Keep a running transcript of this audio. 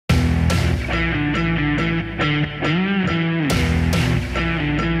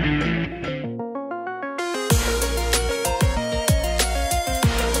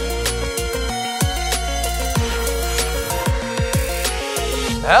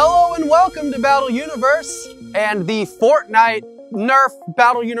and welcome to Battle Universe and the Fortnite Nerf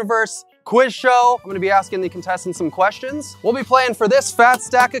Battle Universe quiz show. I'm gonna be asking the contestants some questions. We'll be playing for this fat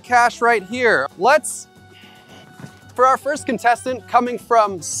stack of cash right here. For our first contestant, coming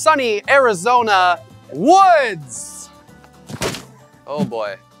from sunny Arizona, Woods. Oh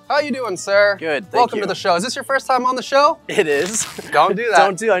boy. How you doing, sir? Good, thank Welcome you. to the show. Is this your first time on the show? It is. Don't do that.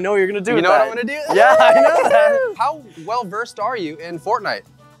 Don't do, I know what you're gonna do. You know what I'm gonna do? Yeah, I know that. How well versed are you in Fortnite?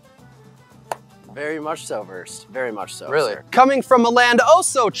 Very much so versed. Very much so. Really? Sir. Coming from a land oh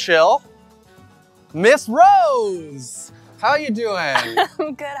so chill, Miss Rose. How you doing?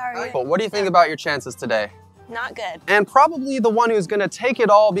 I'm good, how are you? What do you think about your chances today? Not good. And probably the one who's gonna take it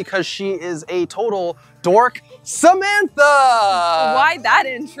all because she is a total dork, Samantha! Why that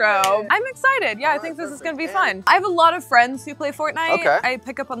intro? I'm excited. Yeah, I think this is gonna be fun. I have a lot of friends who play Fortnite. Okay. I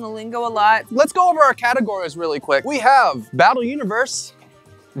pick up on the lingo a lot. Let's go over our categories really quick. We have Battle Universe,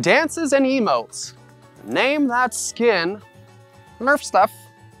 dances and emotes, name that skin, Nerf stuff,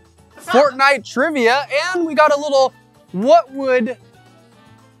 Fortnite trivia, and we got a little what would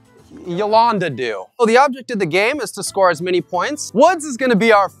Yolanda do? Well, the object of the game is to score as many points. Woods is gonna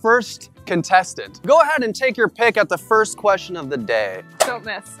be our first contestant. Go ahead and take your pick at the first question of the day. Don't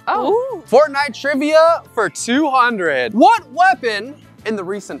miss. Oh. Fortnite trivia for 200. What weapon in the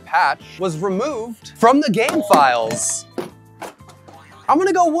recent patch was removed from the game files? I'm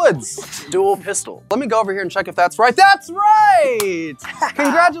gonna go Woods. Dual pistol. Let me go over here and check if that's right. That's right!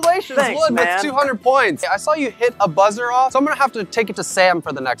 Congratulations, Thanks, Wood, man. with 200 points. I saw you hit a buzzer off, so I'm gonna have to take it to Sam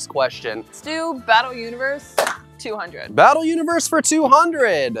for the next question. Let's do Battle Universe 200. Battle Universe for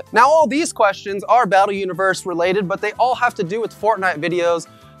 200. Now, all these questions are Battle Universe related, but they all have to do with Fortnite videos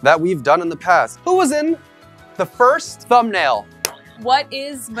that we've done in the past. Who was in the first thumbnail? What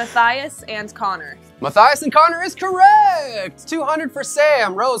is Matthias and Connor? Matthias and Connor is correct! 200 for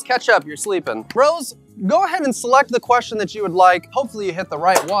Sam. Rose, catch up, you're sleeping. Rose, go ahead and select the question that you would like. Hopefully you hit the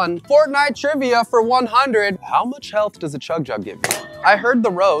right one. Fortnite trivia for 100. How much health does a Chug Jug give you? I heard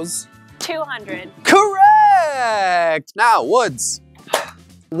the Rose. 200. Correct! Now, Woods,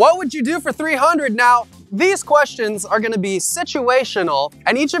 what would you do for 300? Now, these questions are gonna be situational,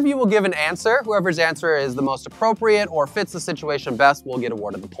 and each of you will give an answer. Whoever's answer is the most appropriate or fits the situation best will get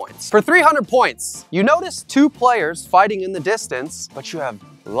awarded the points. For 300 points, you notice two players fighting in the distance, but you have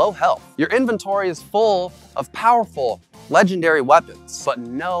low health. Your inventory is full of powerful, legendary weapons, but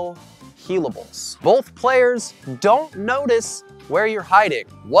no healables. Both players don't notice where you're hiding.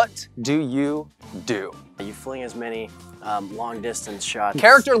 What do you do? You fling as many long distance shots.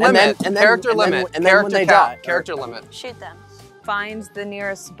 Character limit. Character limit. Shoot them. Find the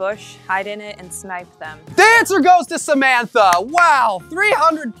nearest bush, hide in it, and snipe them. The answer goes to Samantha. Wow,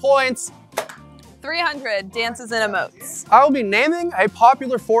 300 points. 300 dances and emotes. I will be naming a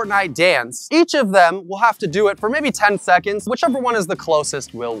popular Fortnite dance. Each of them will have to do it for maybe 10 seconds. Whichever one is the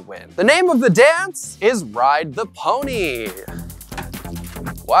closest will win. The name of the dance is Ride the Pony.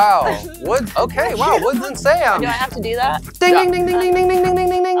 Wow, Woods, okay, wow, Woods and Sam. Do I have to do that? Ding, ding, ding, ding, ding, ding, ding, ding, ding,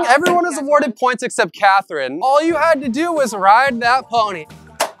 ding, ding. Everyone is awarded points except Catherine. All you had to do was ride that pony.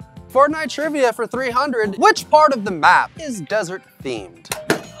 Fortnite trivia for 300. Which part of the map is desert themed?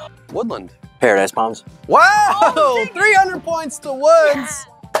 Woodland. Paradise Palms. Wow, 300 points to Woods.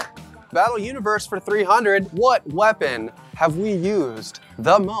 Battle Universe for 300. What weapon have we used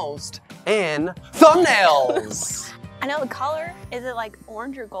the most in thumbnails? I know the color. Is it like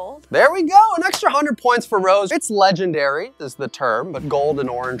orange or gold? There we go, an extra 100 points for Rose. It's legendary is the term, but gold and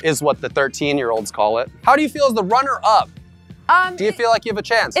orange is what the 13-year-olds call it. How do you feel as the runner-up? Do you feel like you have a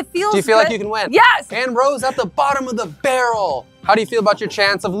chance? It feels Do you feel good. like you can win? Yes! And Rose at the bottom of the barrel. How do you feel about your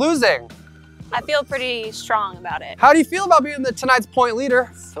chance of losing? I feel pretty strong about it. How do you feel about being tonight's point leader?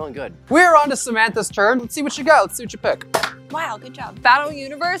 Feeling good. We're on to Samantha's turn. Let's see what you got. Let's see what you pick. Wow, good job. Battle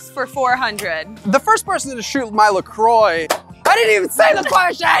Universe for 400. The first person to shoot my LaCroix. I didn't even say the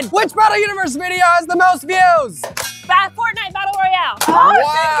question! Which Battle Universe video has the most views? Fortnite Battle Royale.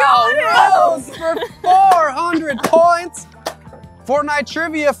 Wow, Rose for 400 points. Fortnite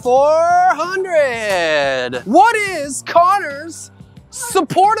trivia 400. What is Connor's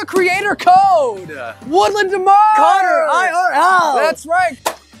support a creator code? Woodland DeMar. Connor, IRL. That's right.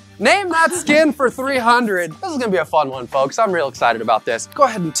 Name that skin for 300. This is gonna be a fun one, folks. I'm real excited about this. Go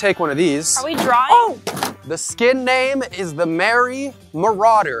ahead and take one of these. Are we drawing? Oh! The skin name is the Merry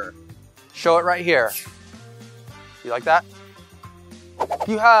Marauder. Show it right here. You like that?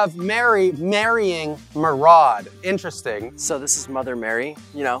 You have Mary marrying Maraud. Interesting. So this is Mother Mary,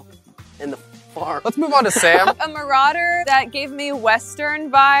 you know, in the farm. Let's move on to Sam. A marauder that gave me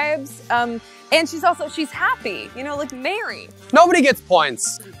Western vibes. And she's happy, you know, like merry. Nobody gets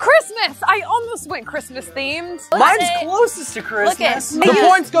points. Christmas! I almost went Christmas themed. Mine's closest to Christmas. The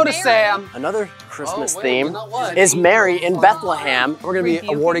points go to Sam. Another Christmas wait, theme you know what? is Mary in Bethlehem. We're gonna be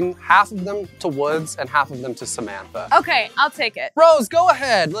awarding half of them to Woods and half of them to Samantha. Okay, I'll take it. Rose, go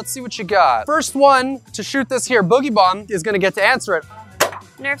ahead. Let's see what you got. First one to shoot this here boogie bomb is gonna get to answer it.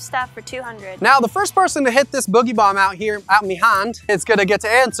 Nerf stuff for 200. Now, the first person to hit this boogie bomb out in my hand is gonna get to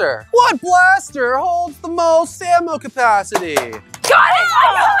answer. What blaster holds the most ammo capacity? Got it!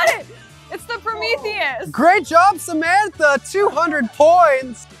 I got it! It's the Prometheus. Great job, Samantha. 200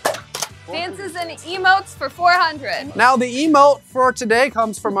 points. Dances and emotes for 400. Now, the emote for today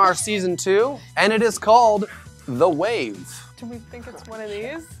comes from our season 2, and it is called The Wave. Do we think it's one of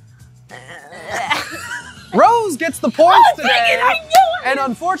these? Rose gets the points today. Dang it, I knew it! And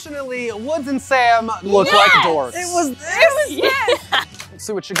unfortunately, Woods and Sam look like dorks. It was yes! Let's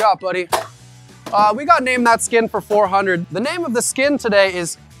see what you got, buddy. We got Name That Skin for 400. The name of the skin today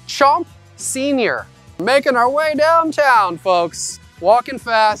is Chomp Senior. Making our way downtown, folks. Walking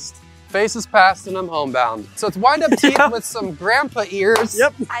fast, faces past, and I'm homebound. So it's wind up teeth with some grandpa ears.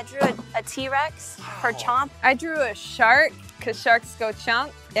 Yep. I drew a T-Rex for Chomp. I drew a shark, because sharks go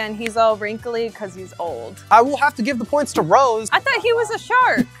chomp, and he's all wrinkly because he's old. I will have to give the points to Rose. I thought he was a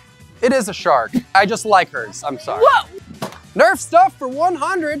shark. It is a shark. I just like hers. I'm sorry. Whoa! Nerf stuff for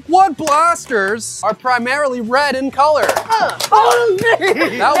 100. What blasters are primarily red in color?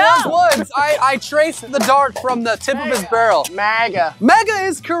 That was Woods. I traced the dart from the tip of his barrel. MAGA. Mega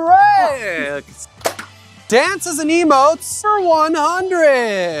is correct. Dances and emotes for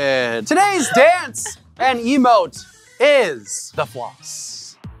 100. Today's dance and emote is the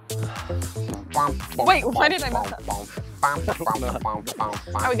floss. Wait, why did I mess up? Are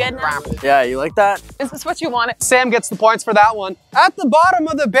we good now? Yeah, you like that? Is this what you wanted? Sam gets the points for that one. At the bottom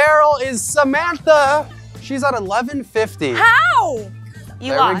of the barrel is Samantha. She's at 1150. How?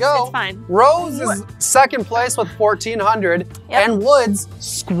 You There lost. we go. It's fine. Rose is second place with 1400, Yep. and Woods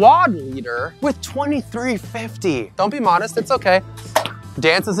squad leader with 2350. Don't be modest, it's okay.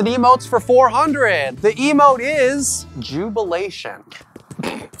 Dances and emotes for 400. The emote is jubilation.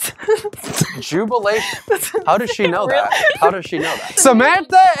 Jubilation. How does she know that? How does she know that?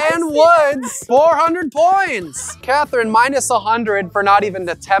 Samantha and Woods, 400 points. Catherine, minus 100 for not even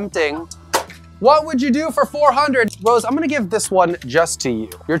attempting. What would you do for 400? Rose, I'm gonna give this one just to you.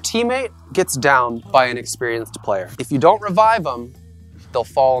 Your teammate gets downed by an experienced player. If you don't revive them, they'll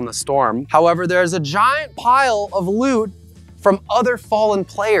fall in the storm. However, there's a giant pile of loot from other fallen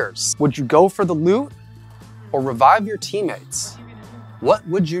players. Would you go for the loot or revive your teammates? What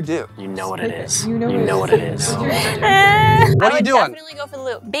would you do? You know what it is. You know what it is. What are you I would doing? definitely go for the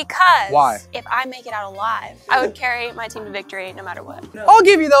loot because Why? if I make it out alive, I would carry my team to victory no matter what. I'll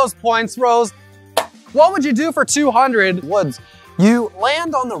give you those points, Rose. What would you do for 200? Woods, you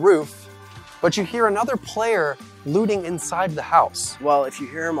land on the roof, but you hear another player looting inside the house. Well, if you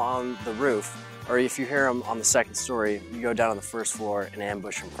hear him on the roof, or if you hear him on the second story, you go down on the first floor and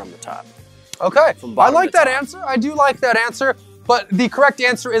ambush him from the top. Okay, From I bottom like to that top. answer. I do like that answer, but the correct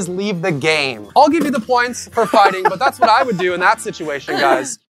answer is leave the game. I'll give you the points for fighting, but that's what I would do in that situation,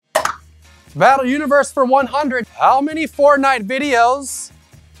 guys. Battle Universe for 100. How many Fortnite videos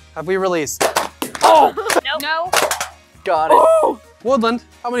have we released? Oh! Nope. No. Got it. Woodland,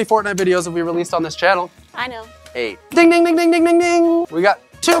 how many Fortnite videos have we released on this channel? I know. 8. Ding, ding, ding, ding, ding, ding, ding. We got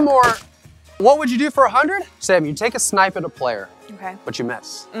 2 more. What would you do for 100? Sam, you take a snipe at a player, Okay. but you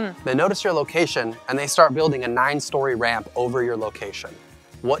miss. They notice your location and they start building a 9-story ramp over your location.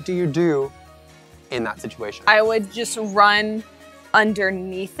 What do you do in that situation? I would just run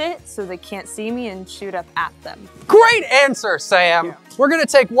underneath it so they can't see me and shoot up at them. Great answer, Sam. We're gonna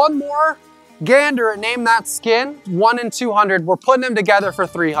take one more gander at Name That Skin, 1 and 200. We're putting them together for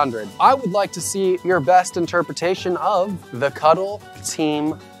 300. I would like to see your best interpretation of the Cuddle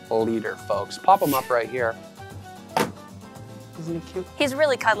Team Leader, folks. Pop them up right here. Isn't he cute? He's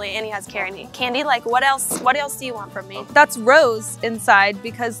really cuddly and he has candy. Candy, like what else do you want from me? That's Rose inside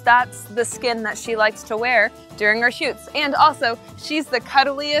because that's the skin that she likes to wear during her shoots. And also, she's the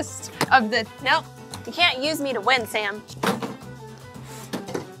cuddliest of the... Nope. You can't use me to win, Sam.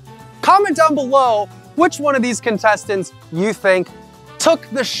 Comment down below which one of these contestants you think took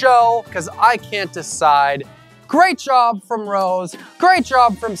the show, because I can't decide. Great job from Rose. Great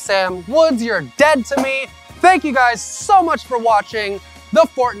job from Sam. Woods, you're dead to me. Thank you guys so much for watching the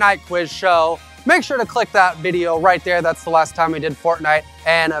Fortnite quiz show. Make sure to click that video right there. That's the last time we did Fortnite,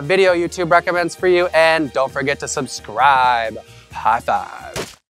 and a video YouTube recommends for you. And don't forget to subscribe. High five.